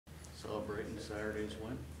celebrating Saturday's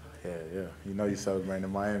win? Yeah. You know you celebrating the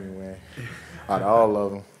Miami win. Out of all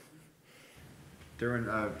of them.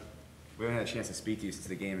 Derwin, we haven't had a chance to speak to you since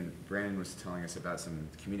the game, and Brandon was telling us about some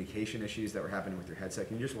communication issues that were happening with your headset.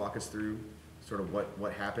 Can you just walk us through sort of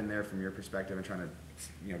what happened there from your perspective and trying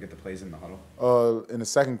to get the plays in the huddle? In the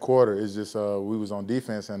second quarter, it's just we was on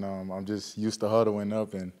defense, and I'm just used to huddling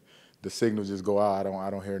up, and the signals just go out. I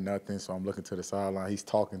don't hear nothing, so I'm looking to the sideline. He's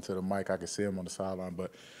talking to the mic. I can see him on the sideline,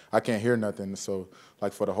 but I can't hear nothing. So,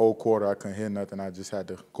 like, for the whole quarter, I couldn't hear nothing. I just had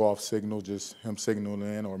to go off signal, just him signaling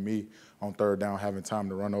in or me on third down, having time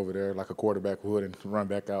to run over there like a quarterback would and run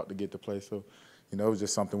back out to get the play. So, it was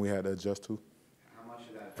just something we had to adjust to. How much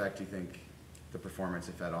did that affect, do you think, the performance,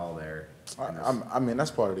 if at all, there? I mean,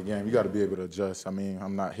 that's part of the game. You got to be able to adjust. I mean,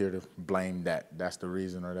 I'm not here to blame that's the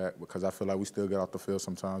reason or that, because I feel like we still get off the field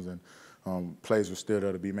sometimes, and plays are still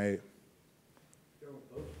there to be made.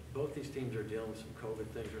 Both these teams are dealing with some COVID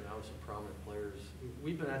things right now with some prominent players.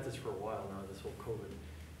 We've been at this for a while now, this whole COVID.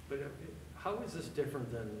 But how is this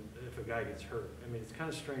different than if a guy gets hurt? I mean, it's kind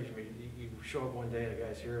of strange. I mean, you show up one day and a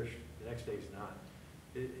guy's here, the next day he's not.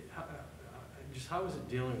 Just how is it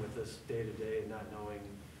dealing with this day to day and not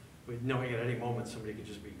knowing at any moment somebody could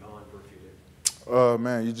just be gone for a few days?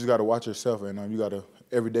 Man, you just got to watch yourself, and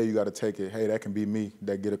every day you got to take it. Hey, that can be me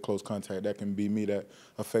that get a close contact. That can be me that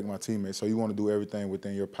affect my teammates. So you want to do everything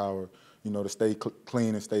within your power, to stay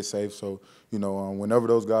clean and stay safe. So, whenever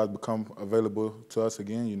those guys become available to us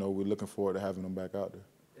again, we're looking forward to having them back out there.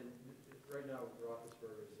 And right now, his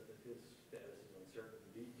status is uncertain.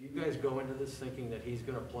 Do you guys go into this thinking that he's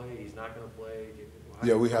going to play, he's not going to play?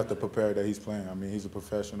 Yeah, we have to prepare that he's playing. I mean, he's a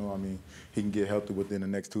professional. I mean, he can get healthy within the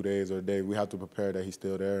next 2 days or a day. We have to prepare that he's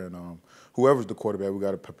still there. And whoever's the quarterback, we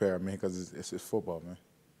got to prepare, because it's football, man.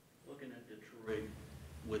 Looking at Detroit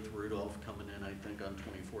with Rudolph coming in, I think, on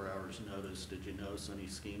 24 hours notice, did you notice any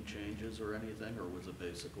scheme changes or anything, or was it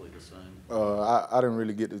basically the same? I didn't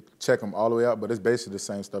really get to check them all the way out, but it's basically the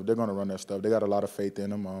same stuff. They're going to run their stuff. They got a lot of faith in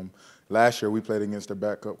them. Last year, we played against their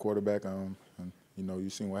backup quarterback, and,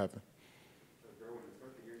 you've seen what happened.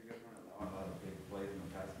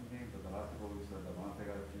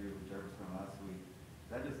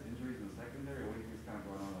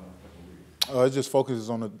 It just focuses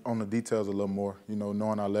on the details a little more,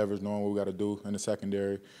 knowing our leverage, knowing what we got to do in the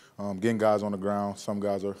secondary, getting guys on the ground. Some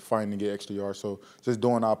guys are fighting to get extra yards. So just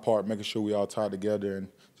doing our part, making sure we all tied together and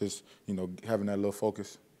just, having that little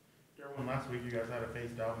focus. Derwin, last week you guys had to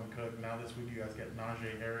face Dalvin Cook. Now this week you guys get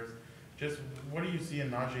Najee Harris. Just what do you see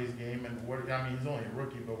in Najee's game? And he's only a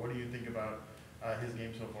rookie, but what do you think about his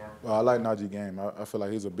game so far? Well, I like Najee's game. I feel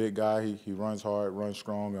like he's a big guy. He runs hard, runs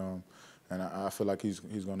strong. And I feel like he's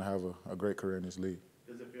going to have a great career in this league.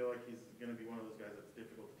 Does it feel like he's going to be one of those guys that's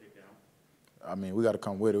difficult to take down? I mean, we got to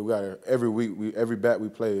come with it. Every week, every bat we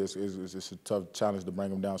play is a tough challenge to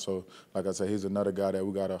bring him down. So, like I said, he's another guy that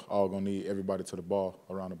we got to all going to need everybody to the ball,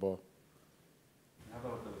 around the ball. How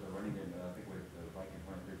about the running game? I think with the Vikings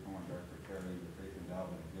running 3-4 yards for carry, you're facing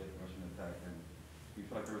Dalvin, a good rushing attack, and you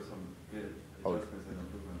feel like there was some good adjustments and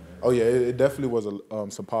improvement there. Oh, yeah, it definitely was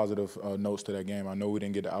some positive notes to that game. I know we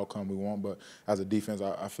didn't get the outcome we want, but as a defense,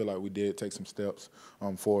 I feel like we did take some steps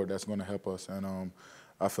forward that's going to help us. And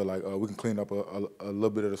I feel like we can clean up a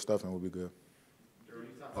little bit of the stuff and we'll be good. You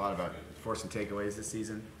talked a lot about forcing takeaways this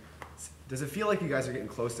season. Does it feel like you guys are getting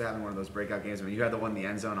close to having one of those breakout games? I mean, you had the one in the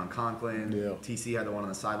end zone on Conklin. Yeah. TC had the one on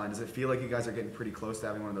the sideline. Does it feel like you guys are getting pretty close to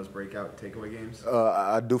having one of those breakout takeaway games?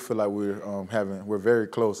 I do feel like we're very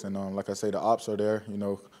close, and like I say, the ops are there.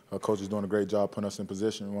 Our coach is doing a great job putting us in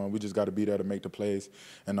position. We just got to be there to make the plays,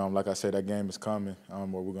 and like I said, that game is coming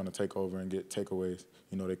where we're going to take over and get takeaways.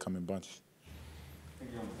 They come in bunches. I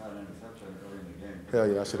think you almost had an interception early in the game. Hell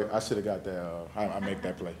yeah, I should have got that. I make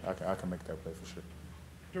that play. I can make that play for sure.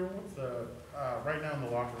 Derwin, what's right now in the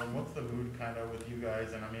locker room, what's the mood kind of with you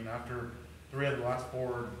guys? And I mean, after 3 of the last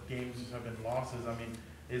 4 games have been losses, I mean,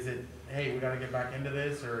 is it, hey, we got to get back into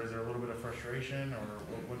this, or is there a little bit of frustration, or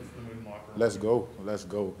what's the mood in the locker room? Let's go,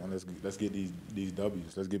 and let's get these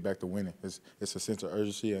W's. Let's get back to winning. It's a sense of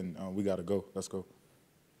urgency, and we got to go. Let's go.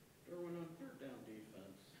 Derwin, on third down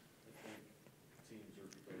defense, I think teams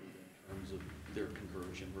are better in terms of their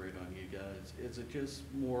conversion rate on you guys. Is it just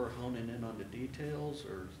more honing in on the details,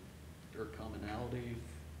 or commonality?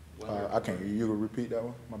 I can't. You can repeat that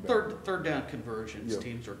one. My bad. Third down conversions. Yeah.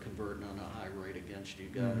 Teams are converting on a high rate against you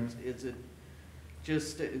guys. Is it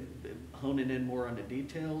just honing in more on the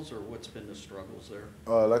details, or what's been the struggles there?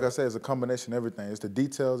 Like I said, it's a combination of everything. It's the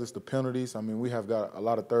details, it's the penalties. I mean, we have got a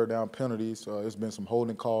lot of third down penalties. It's been some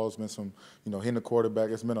holding calls, been some, hitting the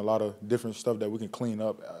quarterback. It's been a lot of different stuff that we can clean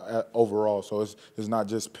up overall. So it's not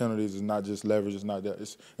just penalties, it's not just leverage, it's not that.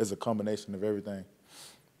 It's a combination of everything.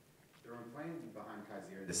 They're playing behind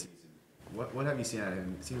Kaiser this season. What have you seen out of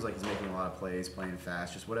him? It seems like he's making a lot of plays, playing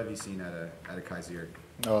fast. Just what have you seen out of Kaiser?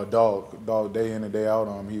 Dog, day in and day out.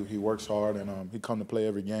 He works hard, and he come to play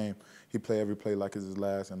every game. He play every play like it's his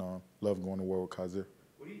last, and love going to war with Kaiser.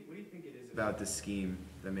 What do you think it is about this scheme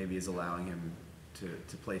that maybe is allowing him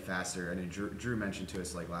to play faster? I mean, Drew mentioned to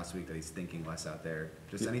us like last week that he's thinking less out there.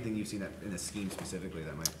 Just anything you've seen that in the scheme specifically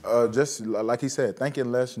that might. Just like he said,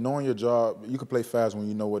 thinking less, knowing your job. You can play fast when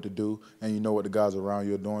you know what to do and you know what the guys around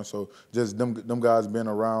you are doing. So just them guys being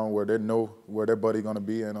around where they know where their buddy gonna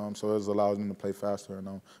be, and so it allows them to play faster.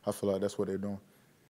 And I feel like that's what they're doing.